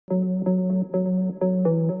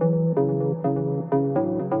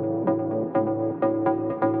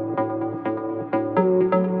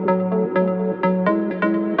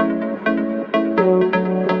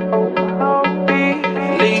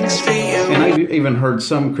even heard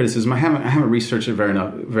some criticism. I haven't researched it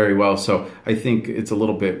very well, so I think it's a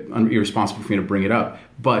little bit irresponsible for me to bring it up.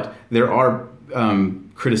 But there are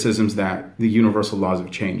criticisms that the universal laws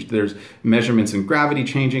have changed. There's measurements in gravity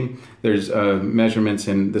changing. There's measurements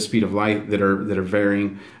in the speed of light that are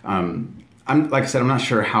varying. Like I said, I'm not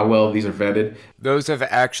sure how well these are vetted. Those have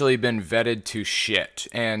actually been vetted to shit,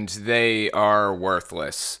 and they are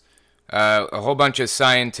worthless. A whole bunch of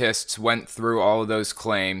scientists went through all of those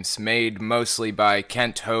claims, made mostly by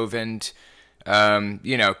Kent Hovind,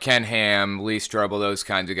 Ken Ham, Lee Strobel, those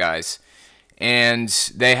kinds of guys. And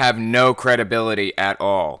they have no credibility at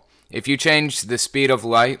all. If you change the speed of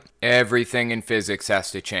light, everything in physics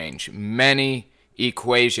has to change. Many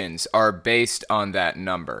equations are based on that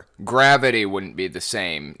number. Gravity wouldn't be the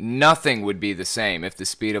same. Nothing would be the same if the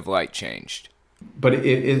speed of light changed. But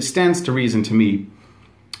it stands to reason to me,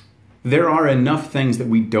 there are enough things that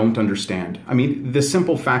we don't understand. I mean, the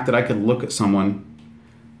simple fact that I could look at someone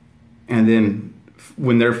and then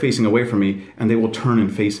when they're facing away from me and they will turn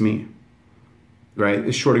and face me, right?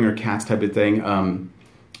 It's Schrodinger cats type of thing.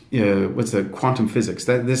 What's the quantum physics?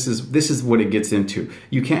 This is what it gets into.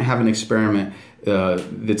 You can't have an experiment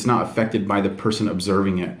that's not affected by the person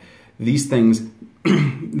observing it. These things,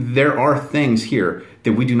 there are things here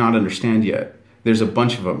that we do not understand yet. There's a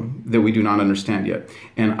bunch of them that we do not understand yet.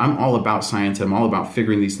 And I'm all about science. I'm all about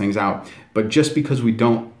figuring these things out. But just because we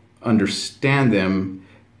don't understand them,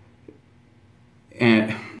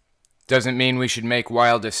 and doesn't mean we should make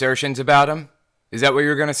wild assertions about them. Is that what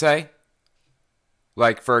you're going to say?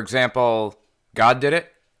 Like, for example, God did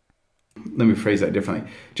it? Let me phrase that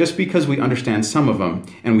differently. Just because we understand some of them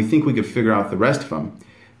and we think we could figure out the rest of them,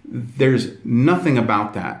 there's nothing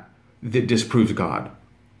about that disproves God.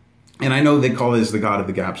 And I know they call this the God of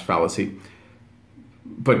the gaps fallacy,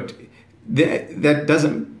 but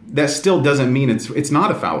that still doesn't mean it's not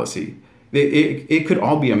a fallacy. It could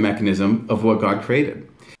all be a mechanism of what God created.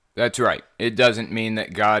 That's right. It doesn't mean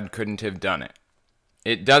that God couldn't have done it.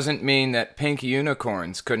 It doesn't mean that pink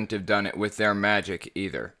unicorns couldn't have done it with their magic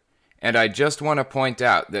either. And I just want to point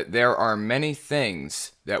out that there are many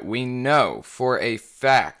things that we know for a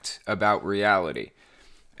fact about reality.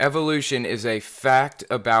 Evolution is a fact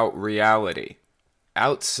about reality.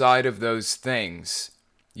 Outside of those things,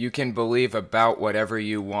 you can believe about whatever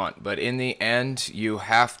you want, but in the end, you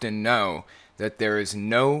have to know that there is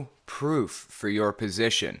no proof for your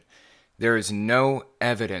position. There is no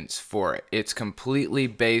evidence for it. It's completely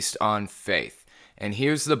based on faith. And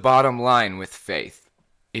here's the bottom line with faith.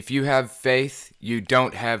 If you have faith, you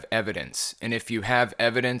don't have evidence. And if you have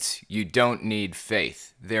evidence, you don't need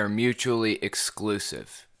faith. They're mutually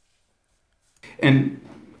exclusive. And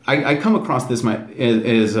I come across this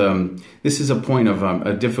as this is a point of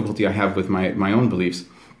a difficulty I have with my own beliefs,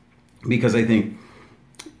 because I think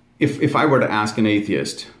if I were to ask an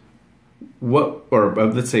atheist, or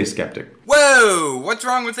let's say a skeptic. Whoa! What's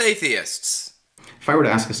wrong with atheists? If I were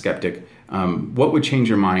to ask a skeptic, what would change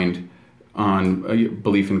your mind on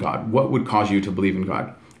belief in God? What would cause you to believe in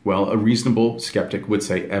God? Well, a reasonable skeptic would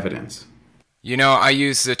say evidence. You know, I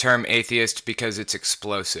use the term atheist because it's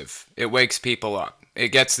explosive. It wakes people up. It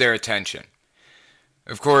gets their attention.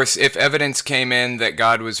 Of course, if evidence came in that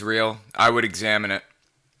God was real, I would examine it.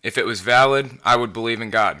 If it was valid, I would believe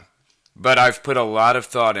in God. But I've put a lot of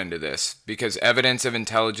thought into this, because evidence of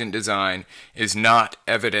intelligent design is not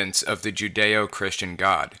evidence of the Judeo-Christian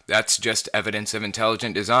God. That's just evidence of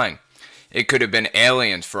intelligent design. It could have been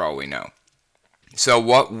aliens for all we know. So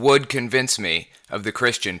what would convince me of the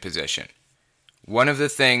Christian position? One of the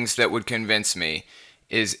things that would convince me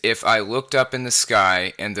is if I looked up in the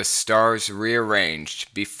sky and the stars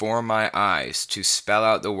rearranged before my eyes to spell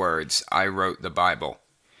out the words, "I wrote the Bible."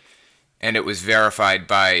 And it was verified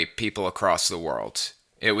by people across the world.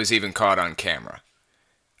 It was even caught on camera.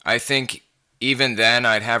 I think even then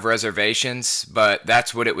I'd have reservations, but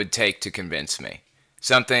that's what it would take to convince me.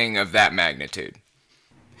 Something of that magnitude.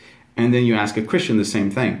 And then you ask a Christian the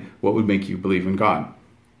same thing. What would make you believe in God?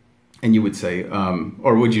 And you would say,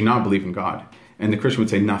 or would you not believe in God? And the Christian would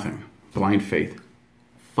say, nothing. Blind faith.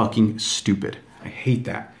 Fucking stupid. I hate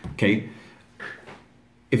that. Okay?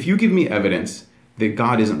 If you give me evidence that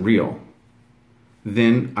God isn't real,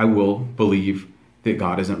 then I will believe that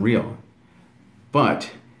God isn't real. But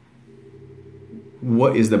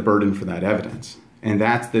what is the burden for that evidence? And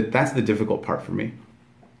that's the difficult part for me.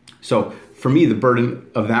 So for me, the burden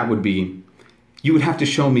of that would be, you would have to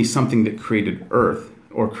show me something that created Earth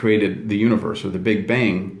or created the universe or the Big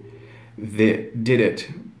Bang that did it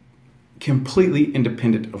completely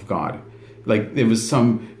independent of God. Like it was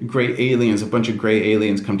some gray aliens, a bunch of gray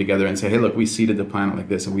aliens come together and say, hey, look, we seeded the planet like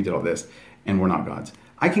this and we did all this and we're not gods.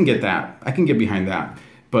 I can get that. I can get behind that.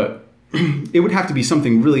 But it would have to be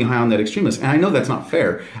something really high on that extreme list. And I know that's not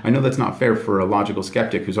fair. I know that's not fair for a logical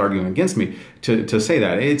skeptic who's arguing against me to say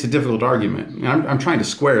that. It's a difficult argument. And I'm trying to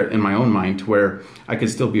square it in my own mind to where I could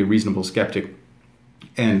still be a reasonable skeptic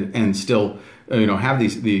and still have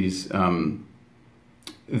this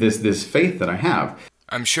faith that I have.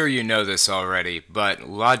 I'm sure you know this already, but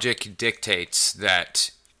logic dictates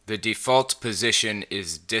that the default position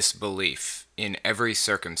is disbelief in every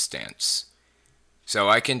circumstance. So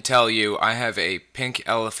I can tell you I have a pink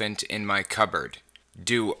elephant in my cupboard.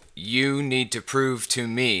 Do you need to prove to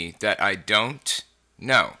me that I don't?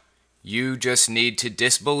 No. You just need to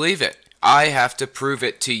disbelieve it. I have to prove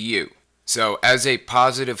it to you. So as a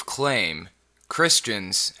positive claim,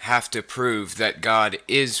 Christians have to prove that God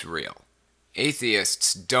is real.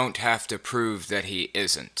 Atheists don't have to prove that he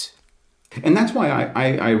isn't. And that's why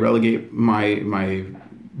I relegate my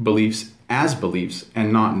beliefs as beliefs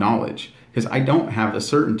and not knowledge. Because I don't have a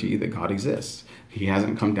certainty that God exists. He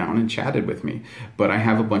hasn't come down and chatted with me. But I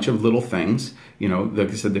have a bunch of little things, like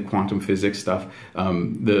I said, the quantum physics stuff,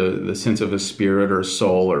 the sense of a spirit or a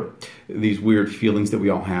soul, or these weird feelings that we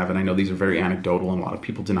all have. And I know these are very anecdotal and a lot of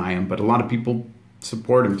people deny them, but a lot of people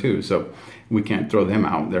support them too. So we can't throw them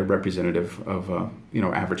out. They're representative of,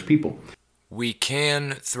 average people. We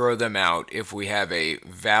can throw them out if we have a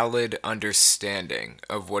valid understanding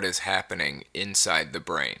of what is happening inside the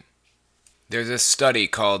brain. There's a study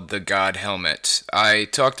called the God Helmet. I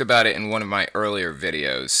talked about it in one of my earlier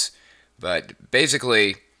videos, but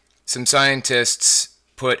basically some scientists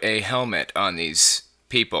put a helmet on these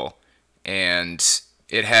people, and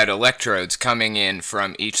it had electrodes coming in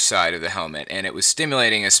from each side of the helmet, and it was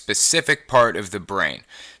stimulating a specific part of the brain.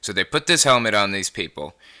 So they put this helmet on these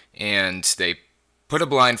people, and they put a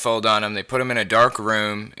blindfold on them, they put them in a dark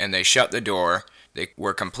room, and they shut the door. They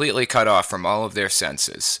were completely cut off from all of their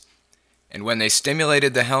senses. And when they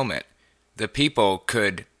stimulated the helmet, the people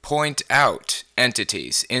could point out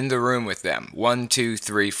entities in the room with them. 1, 2,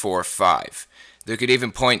 3, 4, 5. They could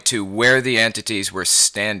even point to where the entities were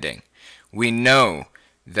standing. We know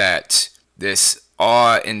that this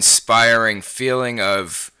awe-inspiring feeling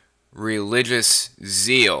of religious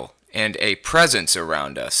zeal and a presence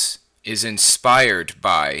around us is inspired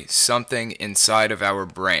by something inside of our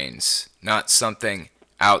brains, not something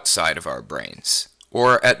outside of our brains.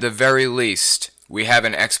 Or at the very least, we have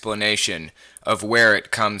an explanation of where it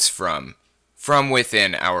comes from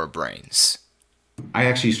within our brains. I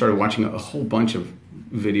actually started watching a whole bunch of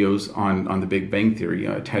videos on the Big Bang Theory,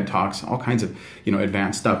 TED Talks, all kinds of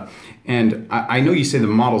advanced stuff. And I know you say the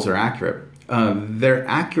models are accurate. They're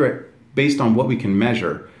accurate based on what we can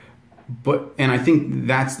measure, and I think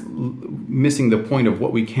that's missing the point of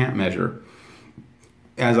what we can't measure.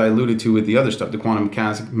 As I alluded to with the other stuff, the quantum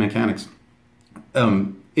mechanics.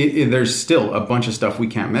 There's still a bunch of stuff we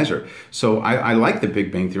can't measure. So I like the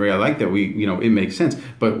Big Bang Theory. I like that it makes sense.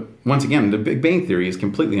 But once again, the Big Bang Theory is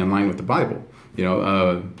completely in line with the Bible.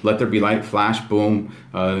 Let there be light, flash, boom,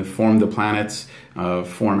 form the planets,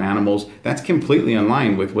 form animals. That's completely in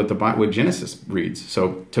line with what Genesis reads.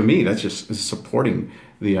 So to me, that's just supporting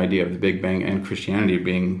the idea of the Big Bang and Christianity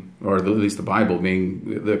being, or at least the Bible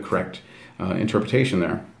being, the correct interpretation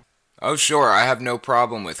there. Oh sure, I have no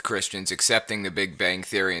problem with Christians accepting the Big Bang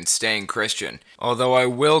Theory and staying Christian. Although I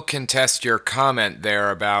will contest your comment there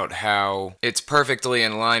about how it's perfectly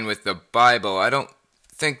in line with the Bible. I don't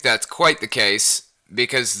think that's quite the case,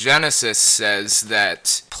 because Genesis says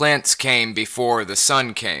that plants came before the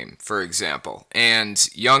sun came, for example. And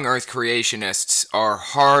young Earth creationists are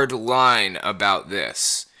hard line about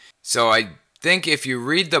this. So I think if you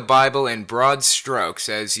read the Bible in broad strokes,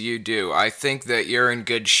 as you do, I think that you're in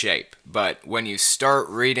good shape. But when you start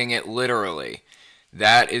reading it literally,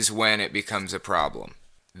 that is when it becomes a problem.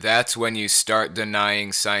 That's when you start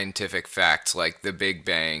denying scientific facts like the Big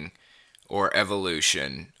Bang or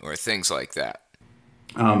evolution or things like that.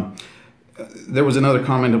 There was another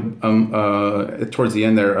comment towards the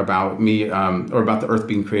end there about me, or about the Earth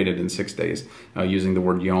being created in 6 days, using the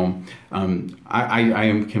word yom. I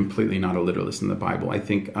am completely not a literalist in the Bible. I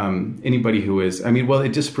think anybody who is,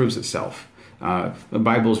 it disproves itself. The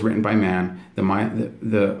Bible is written by man,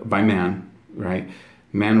 by man, right?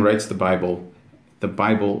 Man writes the Bible. The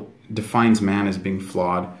Bible defines man as being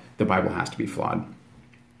flawed. The Bible has to be flawed.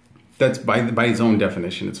 That's by its own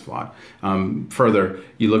definition, it's flawed. Further,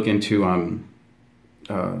 you look into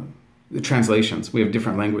the translations. We have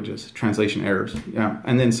different languages, translation errors. Yeah,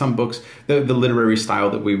 and then some books, the literary style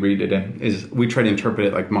that we read today is we try to interpret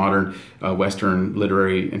it like modern Western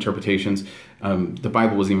literary interpretations. The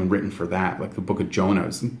Bible wasn't even written for that. Like the Book of Jonah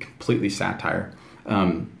is completely satire.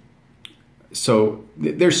 So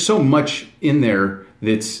there's so much in there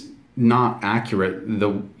that's not accurate.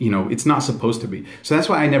 It's not supposed to be. So that's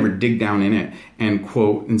why I never dig down in it and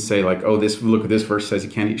quote and say like, oh, look at this verse says you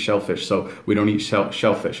can't eat shellfish, so we don't eat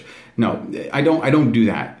shellfish. No, I don't do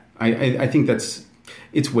that. I think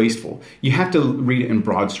it's wasteful. You have to read it in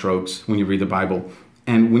broad strokes when you read the Bible.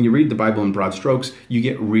 And when you read the Bible in broad strokes, you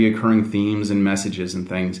get reoccurring themes and messages and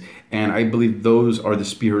things. And I believe those are the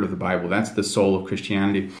spirit of the Bible. That's the soul of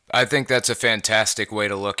Christianity. I think that's a fantastic way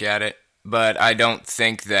to look at it, but I don't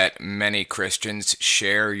think that many Christians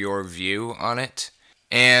share your view on it.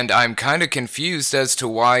 And I'm kind of confused as to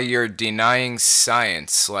why you're denying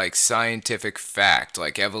science, like scientific fact,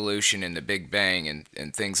 like evolution and the Big Bang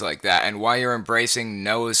and things like that, and why you're embracing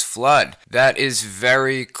Noah's flood. That is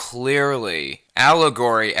very clearly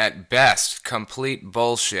allegory at best, complete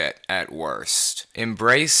bullshit at worst.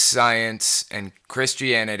 Embrace science and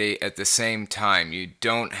Christianity at the same time. You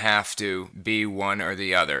don't have to be one or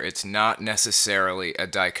the other. It's not necessarily a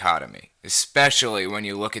dichotomy, especially when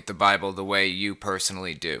you look at the Bible the way you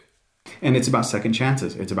personally do. And it's about second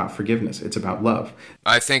chances. It's about forgiveness. It's about love.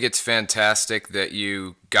 I think it's fantastic that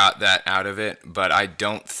you got that out of it, but I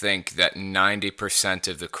don't think that 90%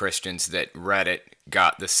 of the Christians that read it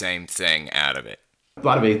got the same thing out of it. A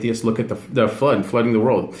lot of atheists look at the flood, flooding the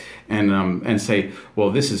world, and say,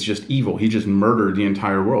 well, this is just evil. He just murdered the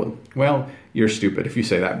entire world. Well, you're stupid if you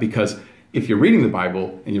say that, because if you're reading the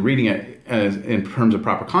Bible and you're reading it in terms of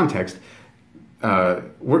proper context,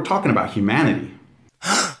 we're talking about humanity.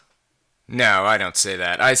 No, I don't say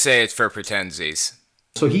that. I say it's for pretensies.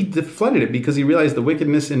 So he flooded it because he realized the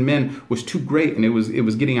wickedness in men was too great and it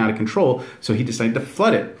was getting out of control. So he decided to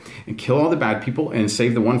flood it and kill all the bad people and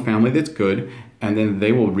save the one family that's good, and then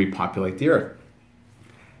they will repopulate the earth.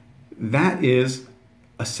 That is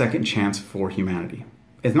a second chance for humanity.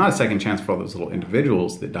 It's not a second chance for all those little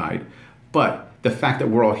individuals that died, but the fact that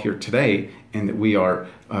we're all here today and that we are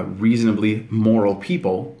reasonably moral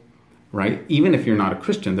people, right? Even if you're not a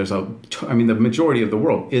Christian, the majority of the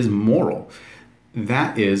world is moral.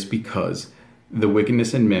 That is because the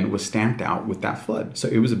wickedness in men was stamped out with that flood. So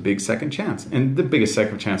it was a big second chance. And the biggest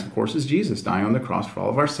second chance, of course, is Jesus dying on the cross for all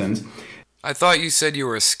of our sins. I thought you said you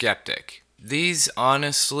were a skeptic. These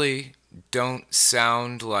honestly don't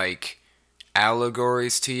sound like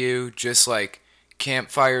allegories to you, just like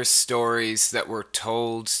campfire stories that were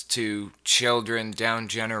told to children down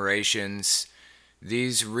generations.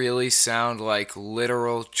 These really sound like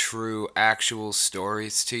literal, true, actual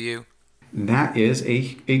stories to you? That is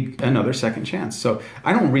another second chance. So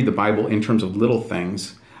I don't read the Bible in terms of little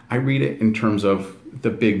things. I read it in terms of the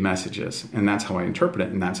big messages, and that's how I interpret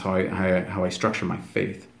it, and that's how I structure my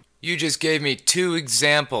faith. You just gave me 2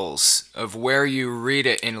 examples of where you read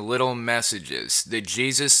it in little messages, the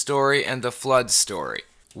Jesus story and the flood story.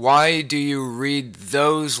 Why do you read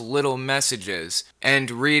those little messages and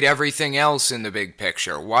read everything else in the big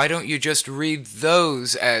picture? Why don't you just read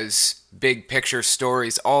those as big picture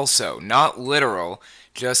stories also? Not literal,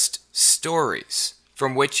 just stories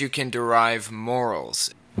from which you can derive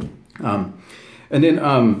morals.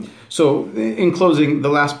 So in closing, the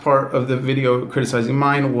last part of the video criticizing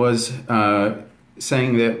mine was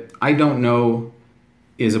saying that I don't know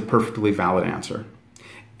is a perfectly valid answer.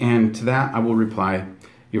 And to that, I will reply,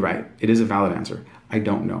 you're right. It is a valid answer. I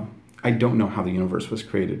don't know. I don't know how the universe was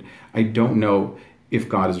created. I don't know if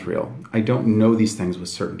God is real. I don't know these things with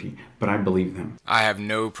certainty, but I believe them. I have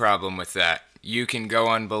no problem with that. You can go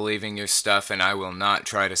on believing your stuff, and I will not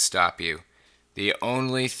try to stop you. The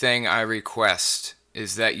only thing I request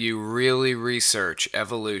is that you really research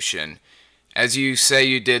evolution, as you say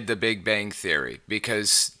you did the Big Bang Theory,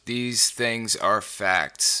 because these things are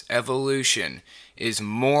facts. Evolution is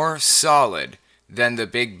more solid than the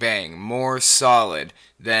Big Bang, more solid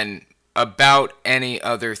than about any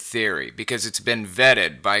other theory, because it's been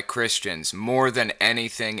vetted by Christians more than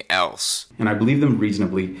anything else. And I believe them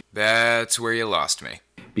reasonably. That's where you lost me.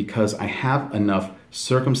 Because I have enough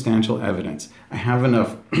circumstantial evidence. I have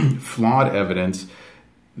enough flawed evidence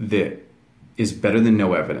that is better than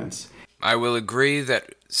no evidence. I will agree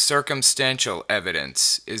that circumstantial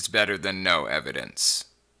evidence is better than no evidence.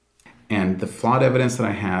 And the flawed evidence that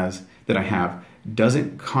I have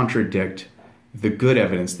doesn't contradict the good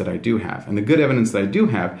evidence that I do have. And the good evidence that I do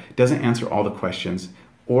have doesn't answer all the questions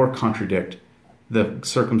or contradict the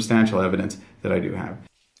circumstantial evidence that I do have.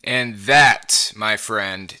 And that, my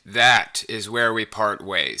friend, that is where we part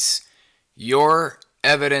ways. Your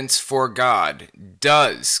evidence for God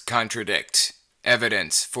does contradict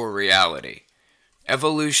evidence for reality.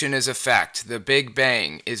 Evolution is a fact. The Big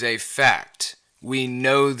Bang is a fact. We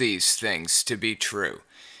know these things to be true.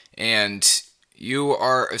 And you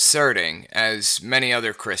are asserting, as many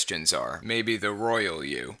other Christians are, maybe the royal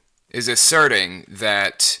you, is asserting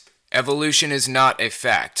that evolution is not a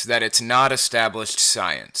fact, that it's not established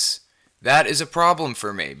science. That is a problem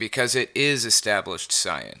for me, because it is established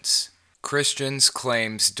science. Christians'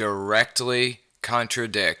 claims directly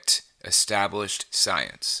contradict established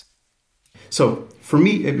science. So, for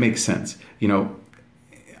me, it makes sense.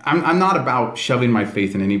 I'm not about shoving my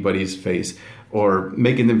faith in anybody's face or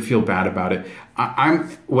making them feel bad about it.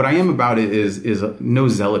 What I am about it is no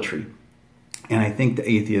zealotry. And I think the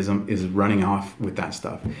atheism is running off with that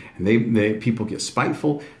stuff. And people get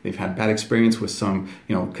spiteful. They've had bad experience with some,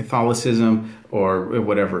 Catholicism or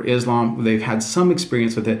whatever, Islam. They've had some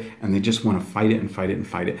experience with it, and they just want to fight it and fight it and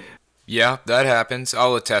fight it. Yeah, that happens.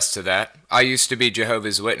 I'll attest to that. I used to be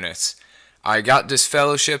Jehovah's Witness. I got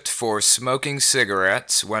disfellowshipped for smoking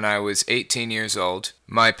cigarettes when I was 18 years old.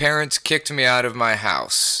 My parents kicked me out of my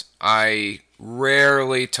house. I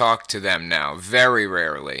rarely talk to them now, very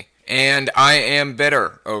rarely. And I am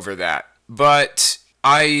bitter over that. But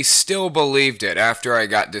I still believed it after I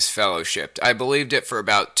got disfellowshipped. I believed it for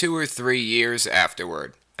about 2 or 3 years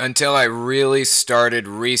afterward, until I really started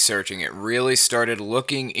researching it, really started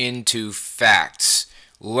looking into facts,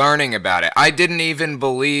 learning about it. I didn't even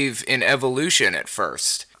believe in evolution at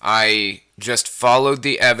first. I just followed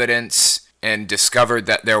the evidence and discovered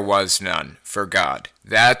that there was none for God.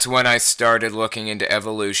 That's when I started looking into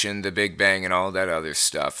evolution, the Big Bang, and all that other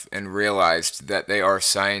stuff, and realized that they are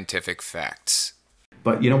scientific facts.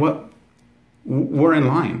 But you know what? We're in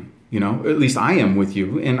line. At least I am with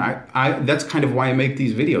you. And I that's kind of why I make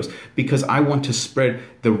these videos, because I want to spread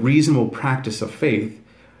the reasonable practice of faith,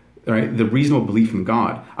 right? The reasonable belief in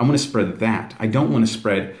God. I want to spread that. I don't want to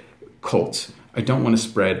spread cults. I don't want to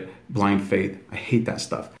spread blind faith. I hate that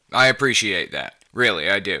stuff. I appreciate that. Really,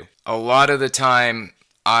 I do. A lot of the time,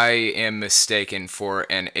 I am mistaken for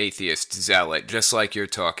an atheist zealot, just like you're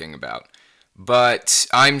talking about. But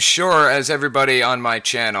I'm sure, as everybody on my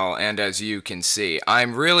channel and as you can see,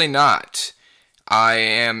 I'm really not. I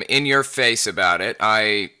am in your face about it.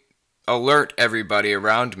 I alert everybody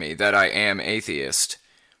around me that I am atheist.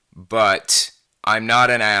 But I'm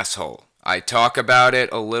not an asshole. I talk about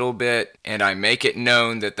it a little bit, and I make it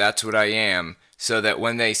known that that's what I am, so that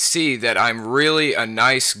when they see that I'm really a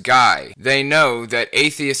nice guy, they know that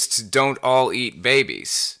atheists don't all eat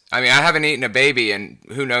babies. I mean, I haven't eaten a baby in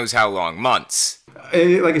who knows how long, months.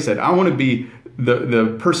 Like I said, I want to be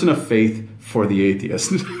the person of faith for the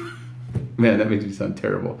atheist. Man, that makes me sound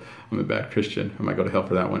terrible. I'm a bad Christian. I might go to hell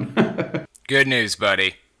for that one. Good news,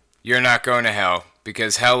 buddy. You're not going to hell,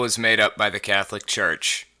 because hell was made up by the Catholic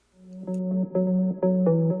Church.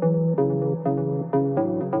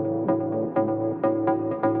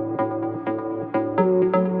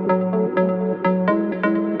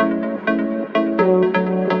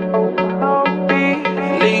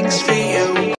 Feelings